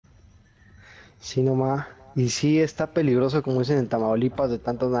Sí, nomás. Y sí está peligroso, como dicen en Tamaulipas, de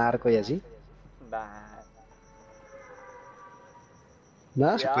tanto narco y así. Nah.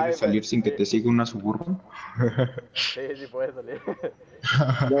 ¿Nada? Sí ¿Se puede hay, salir sin que te siga una Suburban? sí, sí puede salir.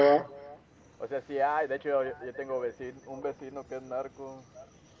 No. O sea, sí hay. De hecho, yo tengo un vecino que es narco,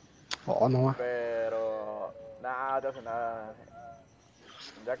 Oh, no. pero nada, no te hace nada.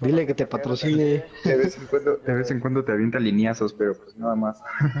 Ya Dile que te conociendo gente de aquí, patrocine. De vez en cuando te avienta lineazos, pero pues nada más.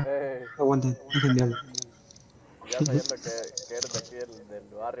 Aguanten, déjenme. ya sabiendo que eres de aquí del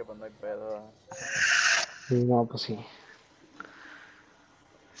barrio, pues no hay pedo. Sí, no, pues sí.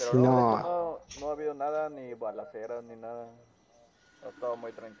 Pero Si no, de hecho no, no ha habido nada, ni balaceras, ni nada. Ha estado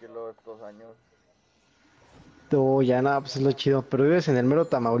muy tranquilo estos años. tú ya nada, pues es lo chido. Pero vives en el mero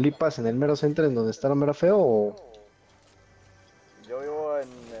Tamaulipas, en el mero centro, en donde está lo mero feo, o. Yo vivo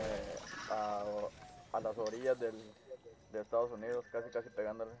a las orillas de Estados Unidos, casi casi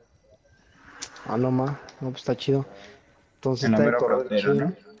pegándole. Ah, no, ma. No, pues está chido. Entonces En la está de mera correr frontera, chido.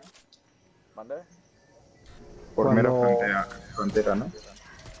 ¿no? ¿Mandé? Por mera Cuando. frontera, ¿no?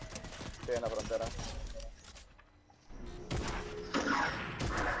 Sí, en la frontera.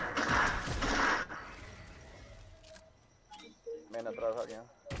 Viene atrás alguien.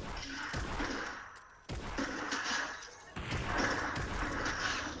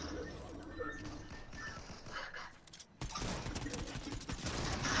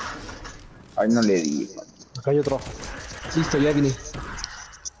 Ay, no le di. Acá hay otro. Listo, ya vine.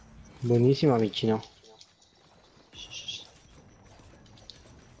 Buenísima, mi chino.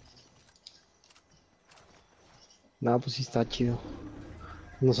 No, pues sí está chido.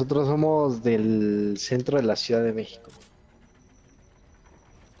 Nosotros somos del centro de la Ciudad de México.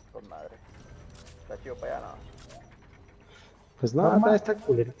 Con madre. Está chido para allá, ¿no? Pues no, acá Normal. está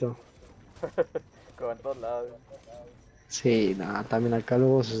culerito. Como en todos lados. Sí, nada, también acá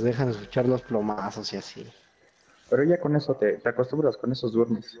luego se dejan escuchar los plomazos y así. Pero ya con eso te acostumbras, con esos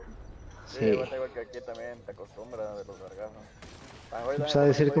duermes. Sí, Sí. igual que aquí también te acostumbras de los vergazos. A lo mejor yo Pues también ha por de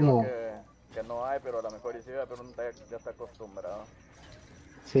lo ser mismo digo como, que no hay, pero a lo mejor y sí, pero uno ya está acostumbrado.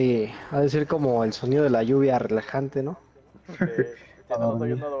 sí, ha de ser como el sonido de la lluvia relajante, ¿no? Sí, si A no los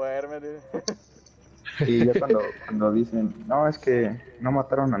oyes dormir. no duermes. Dice. Sí, ya cuando dicen, no, es que no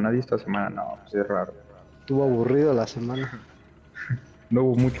mataron a nadie esta semana, no, pues es raro. Estuvo aburrido la semana. No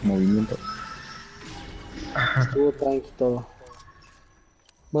hubo mucho movimiento. Estuvo tranqui todo.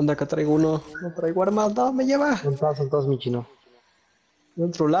 Manda, acá traigo uno. No traigo armas, no, me lleva. Son todos mi chino. De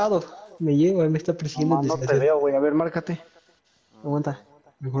otro lado. Me lleva, me está persiguiendo el Mamá, no te desgraciado. veo, güey. A ver, márcate. Aguanta.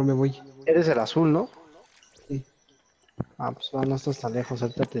 Mejor me voy. Eres el azul, ¿no? Sí. Ah, pues va, no estás tan lejos.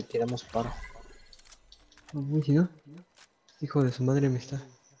 Ahorita te tiramos paro. No voy, si no. Hijo de su madre me está Uy,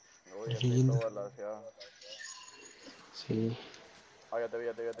 aquí persiguiendo. todo balanceado. Sí. Ah, ya te vi.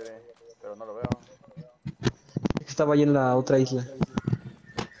 Pero no lo veo. Es que estaba ahí en la otra isla.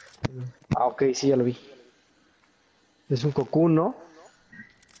 Ah, ok, sí, ya lo vi. Es un cocoon, ¿no?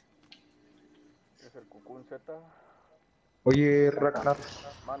 Es el Cucún Z. Oye, Ragnar,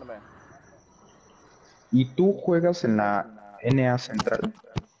 Mándame. ¿y tú juegas en la NA Central?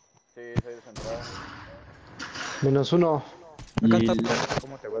 Sí, soy de central. -1. Acá ¿Y está.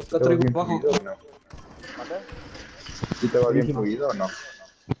 cómo te va? ¿Sí La te va traigo bien abajo. fluido o no? ¿Mandé? ¿Sí te va bien Buenísimo. fluido o no? Sí,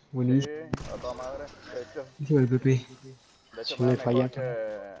 Buenísimo a toda madre. el Pepe. De hecho Si me no da hay falla. mejor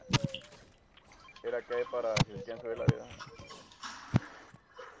que ir acá para si se quieren subir la vida.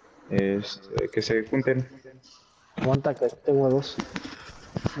 Que se junten. Aguanta, que aquí tengo dos.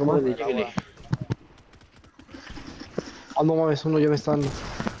 No más. En Órale, el lléguele. agua. Ah, no mames, uno ya me está dando.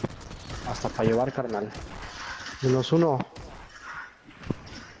 Hasta para llevar, carnal. -1.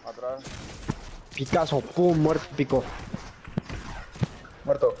 Atrás. Picazo, pum, muerto, pico.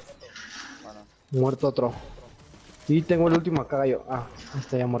 Muerto. Bueno. Muerto otro. Y tengo el último acá, gallo. Ah,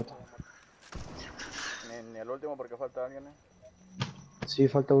 está ya muerto. Ni el último porque falta alguien, eh. Sí,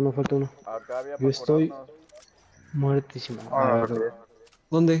 falta uno, falta uno. Acá había Yo para estoy curarnos. muertísimo. A Ah, ver, ok.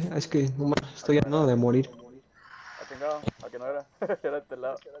 ¿Dónde? Ah, es que no más. Aquí Estoy a no nada de era. morir. Ah, chingado. Aquí no era. Era de este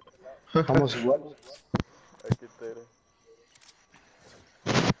lado. vamos igual. Aquí te era.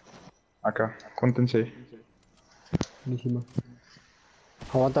 Acá, júntense. Buenísimo.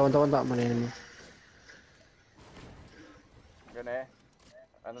 Aguanta, aguanta, aguanta. Mariano. Viene,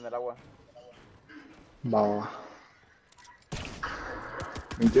 anda en el agua. Va, va, va.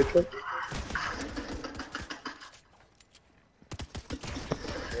 28.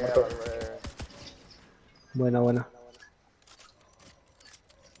 Yeah, Muerto. güey. Buena, buena.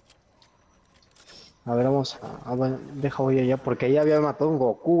 A ver, vamos bueno, deja voy allá, porque ahí había matado a un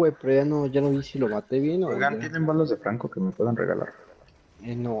Goku, güey, pero ya no vi si lo maté bien o Oigan, ya. ¿tienen balas de Franco que me puedan regalar?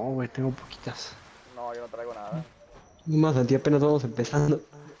 No, güey, tengo poquitas. No, yo no traigo nada. No más, Santi, apenas vamos empezando.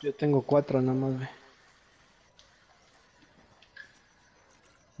 Yo tengo 4 nada más, güey.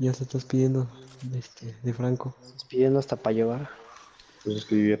 Ya se estás pidiendo de Franco. Estás pidiendo hasta para llevar. Pues es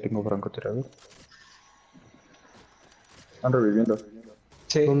que yo ya tengo francotirador. Están reviviendo.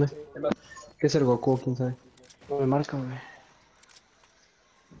 Sí. ¿Dónde? ¿Qué es el Goku? ¿Quién sabe? No me marca, güey.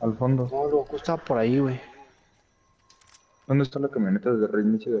 Al fondo. No, el Goku estaba por ahí, güey. ¿Dónde está la camioneta de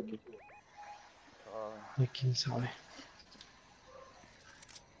reinicio de aquí? Ay, Ay, quién sabe.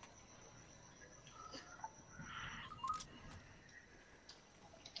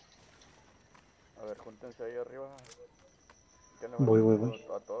 a ver, júntense ahí arriba. Tiene buen Voy, voy, escudo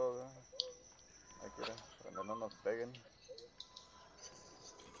voy. a todos, Hay que ir, para que no nos peguen.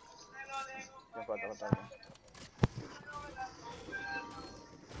 ¿Quién falta alguien?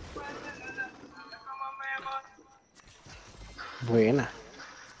 Buena.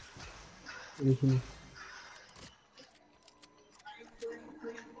 Original.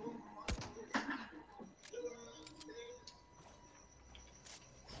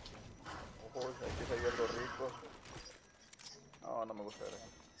 Uy, hay que seguir los ricos. No, no me gusta ver.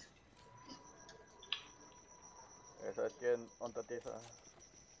 ¿Sabes quién? Ontatiza.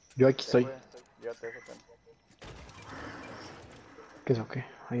 Yo aquí estoy. Güey, llévate eso, ten. ¿Qué es o qué?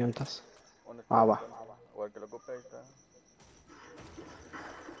 Ahí estás. Un Ah, escudo, va. ten. O el que lo ocupe, ahí está.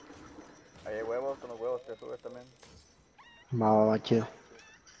 Ahí hay huevos, con los huevos te subes también. Va, chido.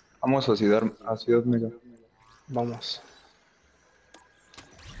 Vamos a Ciudad Mega. Vamos.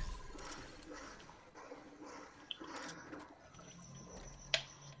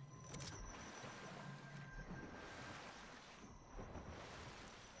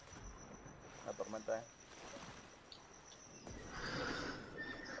 La tormenta,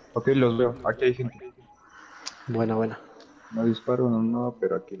 Ok, los veo. Aquí hay gente. Buena, buena. No disparo, no nada,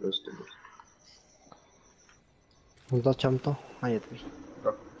 pero aquí los tengo. ¿Dónde estás, chamto? Ahí te vi.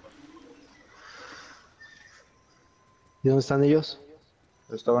 Ah, ¿Y dónde están ellos?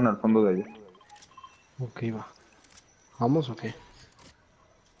 estaban al fondo de allá. Ok, va. ¿Vamos o qué?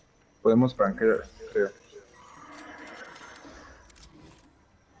 Podemos franquear, creo.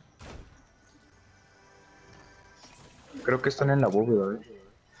 Creo que están en la bóveda,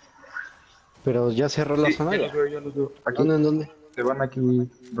 Pero ya cerró la Sí, zona ya ya. los veo, ya los veo. Aquí, ¿Dónde, en dónde? se van aquí,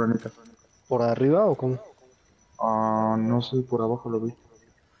 Ronita. ¿Por arriba o cómo? Ah, no sé, por abajo lo vi.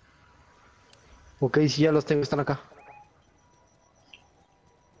 Ok, sí, ya los tengo, están acá.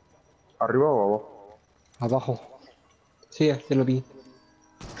 ¿Arriba o abajo? Abajo. Sí, ya lo vi.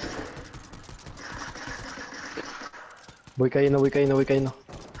 Voy cayendo, voy cayendo, voy cayendo.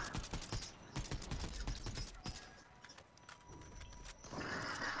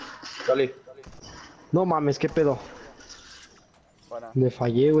 Dale. No mames, qué pedo. Buena. Le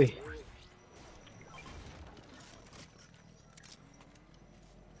fallé, güey.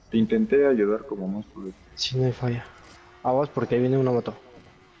 Te intenté ayudar como más pude. Sí, no hay falla. Aguas porque ahí viene una moto.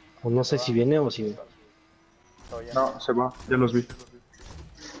 O no sé si viene o si... Está oyendo. No, se va, ya los vi.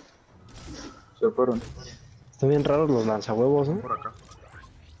 Se fueron. Están bien raros los lanzahuevos, Van ¿no? por acá.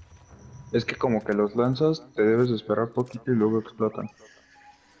 Es que como que los lanzas, te debes esperar poquito y luego explotan.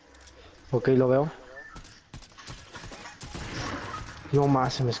 Ok, lo veo. No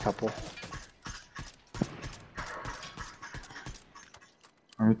más, se me escapó.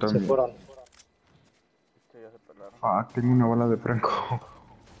 A mí Se también. fueron. Sí, ya se pelaron. Ah, tengo una bala de Franco.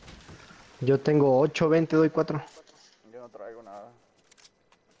 Yo tengo 8, 20, doy 4. Yo no traigo nada.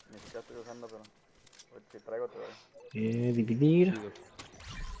 Ni siquiera estoy usando, pero si traigo te doy. Dividir.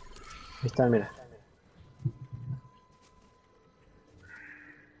 Ahí está, mira.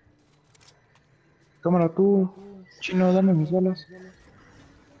 Cámara tú, chino, dame mis balas.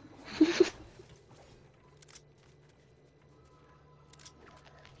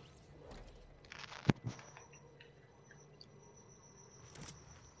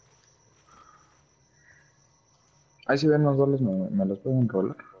 Ahí si ven los balas, me las pueden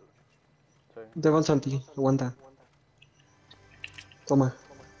rolar. Sí. Te va el Santi, aguanta. Toma.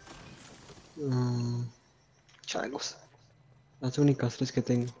 Changos. Las únicas 3 que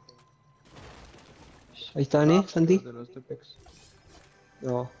tengo. Ahí están, Santi. De los Tepex.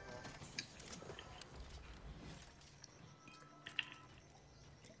 No.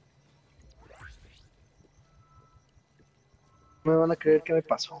 No me van a creer qué me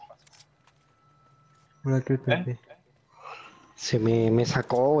pasó. Ahora que Pepe. Me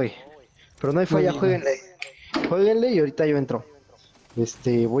sacó, güey. Pero no hay No falla, digas. jueguenle. Jueguenle y ahorita yo entro.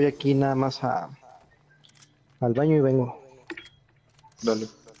 Voy aquí nada más al baño y vengo. Dale.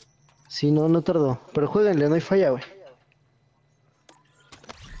 Sí, no, no tardo. Pero jueguenle, no hay falla, güey.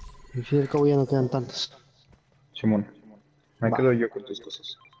 Al fin y al cabo ya no quedan tantos. Simón, me Va, quedo yo con tus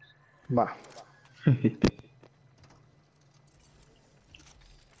cosas. va.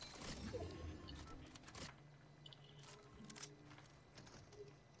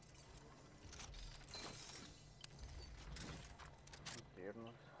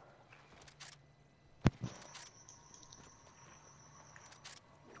 Irnos.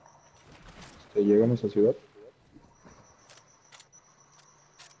 Llegamos a ciudad.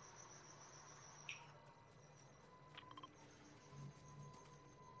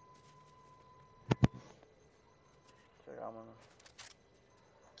 Llegámonos.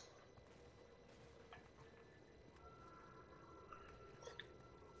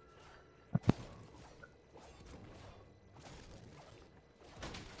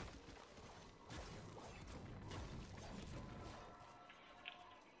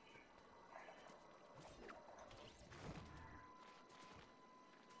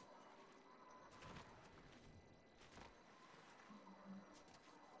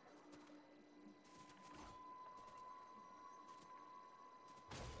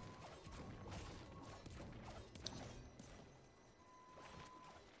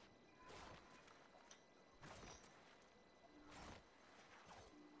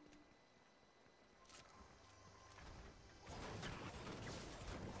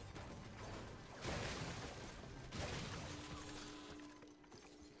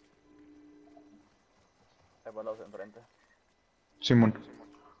 Hay balas enfrente. Simón,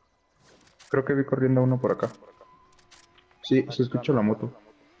 creo que vi corriendo uno por acá. Sí, se escucha la moto.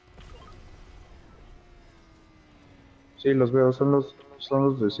 Sí, los veo, son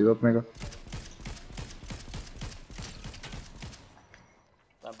los de Ciudad Mega.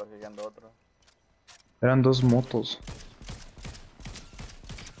 Están persiguiendo otro. Eran dos motos.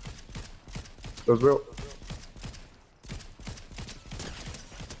 Los veo.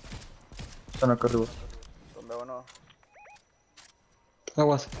 Están acá arriba. ¿Dónde uno?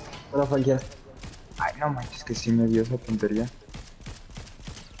 Aguas. Van a fallar. Ay, no manches, que sí me dio esa tontería.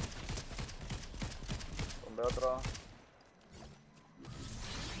 ¿Dónde otro?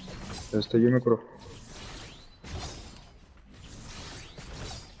 Yo me curo.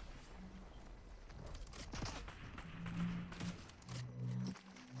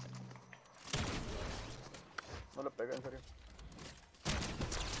 No le pegué, en serio.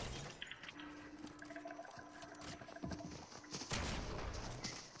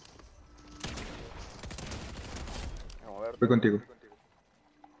 A moverte, Voy güey. contigo.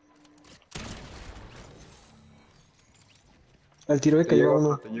 Al tiro de Te que lleva llega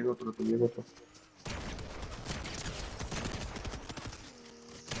uno. otro, te llega otro, te llega otro.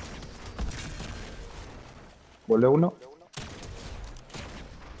 Volé uno.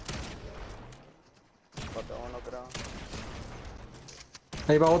 Falta uno, creo.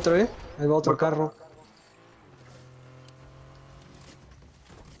 Ahí va otro, Ahí va otro Muerto. carro.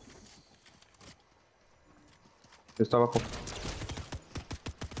 Está abajo.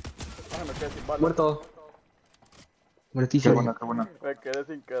 Ay, me quedé sin balas. Muerto. Qué Muertísimo. buena, qué buena. Me quedé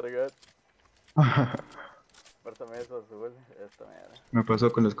sin cargar. Pásame eso azul. Esta mierda. Me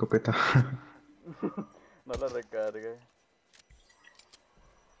pasó con la escopeta. No la recargué.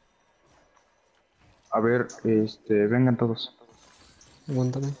 A ver, vengan todos.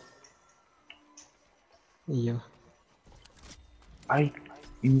 Aguántame. Y ya. Ay,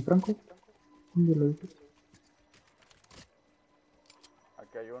 ¿y mi Franco? ¿Dónde lo dejé?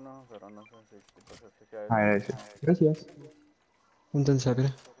 Aquí hay uno, pero no sé si tipo si sea ese. Ah, ese. Gracias. Júntense a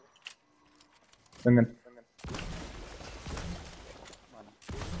ver. Vengan. Bueno,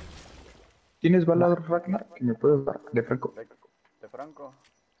 ¿Tienes balas, Ragnar? Que me puedes dar de Franco. de Franco.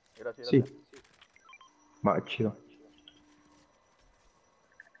 Gracias, Sí. gracias. Va, chido.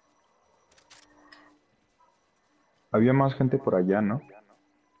 Había más gente por allá, ¿no?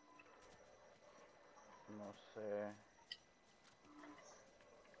 No sé.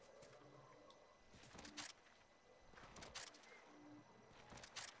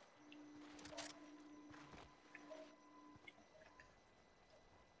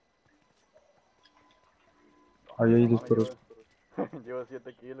 Ahí hay No mames, disparos. llevo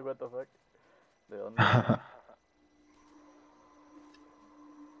 7 kills, what the fuck. ¿De dónde?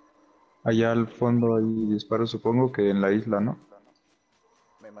 Allá al fondo hay disparos, supongo que en la isla, ¿no?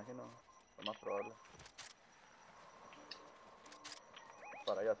 Me imagino, lo más probable.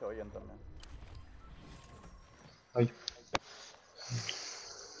 Para allá se oyen también. Ay.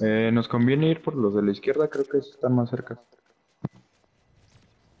 Nos conviene ir por los de la izquierda, creo que están más cerca.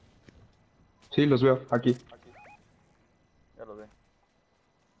 Sí, los veo, aquí. Ya los vi.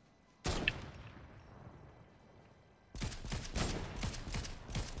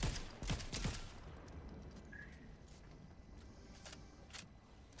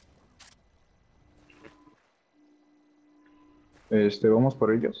 ¿Vamos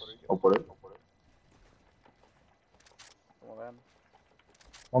por ellos? ¿O por él? Como vean,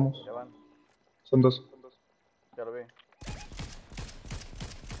 Vamos. ya van, Son dos. ya lo vi.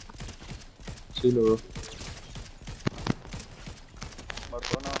 Sí, lo veo.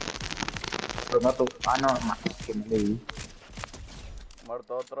 Muerto uno, Remato. Ah, no, mames, que me leí.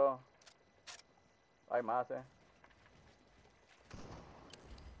 muerto otro. Hay más,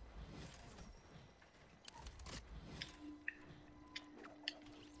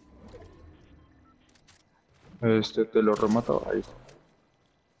 Te lo remato. Ahí está.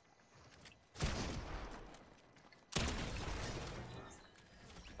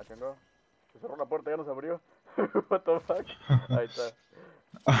 ¿A chingo? Se cerró la puerta, ya no se abrió. What the fuck? Ahí está.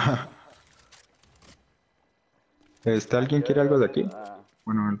 ¿Alguien Aquí hay quiere algo de llaves. aquí? Ah,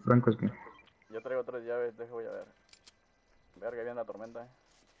 Bueno, el Franco es mío. yo traigo 3 llaves, voy a ver. Verga, viene la tormenta,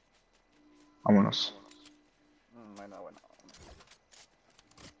 Vámonos. Bueno, bueno.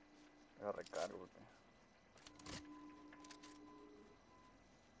 Deja recargo, porque...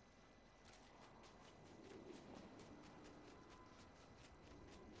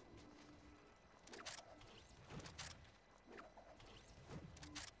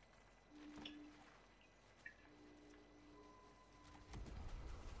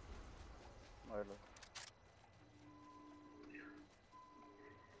 A verlo.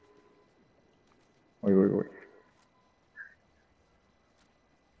 Voy.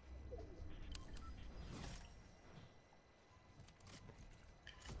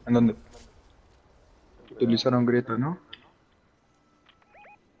 ¿En dónde? Ten cuidado. Utilizaron grieta, ¿no?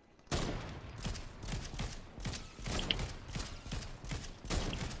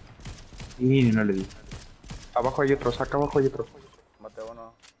 Y no le di. Abajo hay otros, acá abajo hay otros. Mate a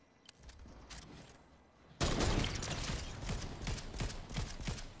uno.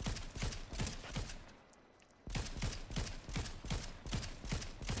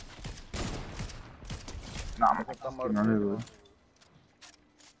 No, Ese está es que no le doy. muertísimo.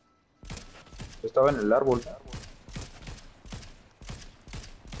 Estaba en el árbol.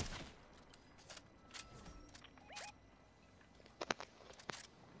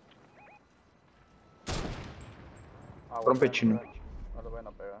 Rompe Aguanta, chino. no lo vayan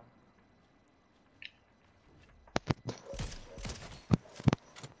a pegar.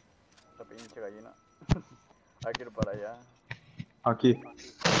 Esta pinche gallina. Hay que ir para allá. Aquí.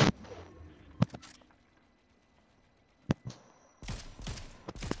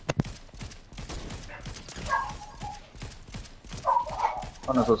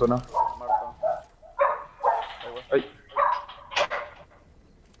 Una zona. Muerto. Ahí voy. Ay.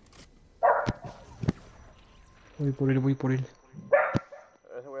 Voy por él.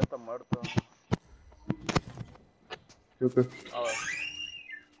 Ese güey está muerto. Creo que... A ver.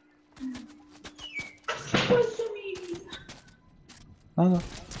 Nada.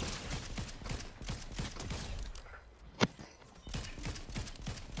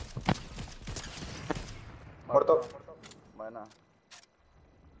 Muerto. Buena.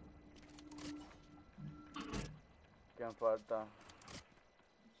 ¿Quién falta?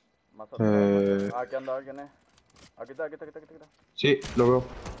 Más atrás. Ah, aquí anda alguien, Aquí está. Sí, lo veo.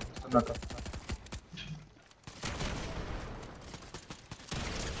 Están acá.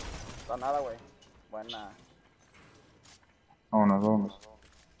 Está nada, güey. Buena. Vámonos.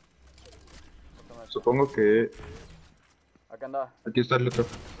 Esto me echa. Supongo que... Aquí anda. Aquí está el otro.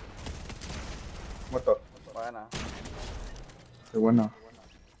 Muerto. Buena. Qué buena.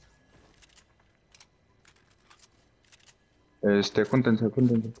 Júntense.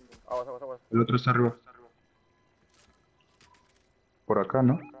 Aguas. El otro está arriba. Por acá,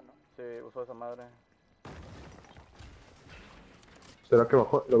 ¿no? Sí, usó esa madre. ¿Será que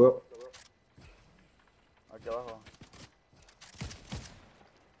bajó? Lo veo. Aquí abajo.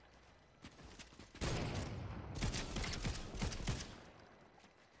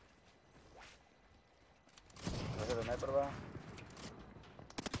 Ese de sniper, va.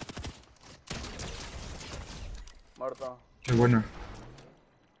 Muerto. Qué buena.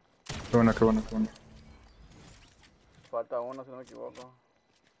 Qué buena. Falta uno, si no me equivoco.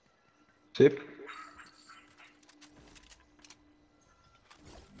 Sí.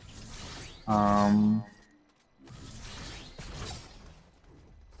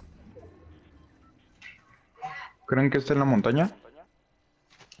 ¿Creen que está en la montaña?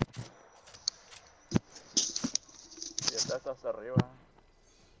 Y está hasta arriba.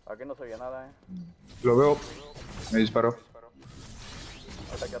 Aquí no se veía nada, Lo veo. Me disparó.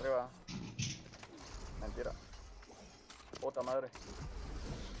 Ahí está aquí arriba. Mentira. Puta madre.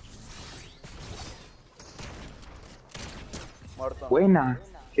 Muerto. Buena.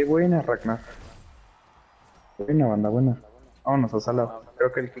 Qué buena, Ragnar. Buena, banda, buena. Vámonos a sala.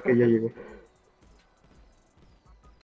 Creo que el Kike ya llegó.